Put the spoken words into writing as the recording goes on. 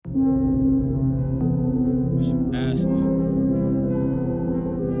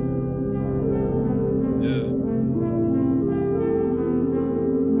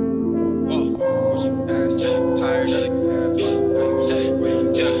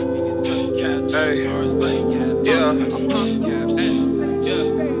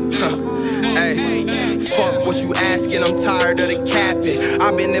asking, I'm tired of the capping.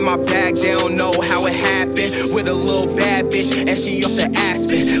 I've been in my bag, they don't know how it happened. With a little bad bitch, and she off the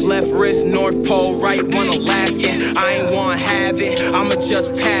Aspen. Left wrist, North Pole, right one Alaskan. I ain't wanna have it, I'ma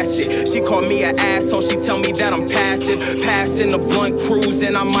just pass it. She called me an asshole, she tell me that I'm passive. Passing the blunt cruise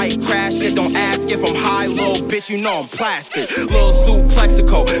and I might crash it. Don't ask if I'm high, little bitch, you know I'm plastic. Lil' suit,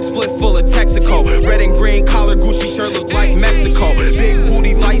 Plexico, split full of Texaco. Red and green collar, Gucci shirt look like Mexico. Big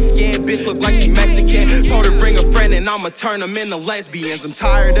booty, light skin, bitch look like she Mexican. Told her bring a friend and I'ma turn them into lesbians. I'm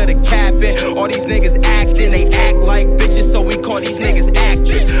tired of the capping, all these niggas acting. They act like bitches, so we call these niggas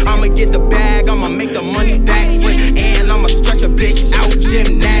actors. I'ma get the bag, I'ma make the money backflip. And I'ma stretch a bitch out,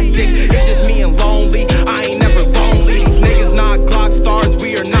 gymnastics. It's just me and lonely, I ain't never lonely. These niggas not Glock stars,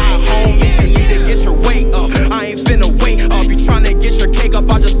 we are not homies. You need to get your weight up, I ain't finna wait up. You tryna get your cake up,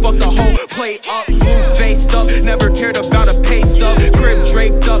 I just fucked the whole plate up. Blue faced up, never cared about a pay stub. Crib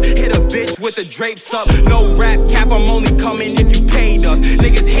draped up, hit a bitch with the drapes up. No rap cap, I'm only coming if you paid us.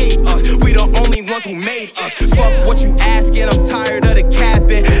 Niggas hate us, we the only ones who made us. Fuck what you asking, I'm tired of the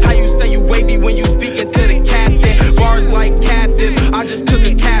capping. How you say you wavy when you speaking to the captain? Bars like captive, I just took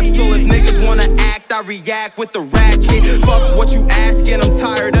a capsule. If niggas wanna act, I react with the rap.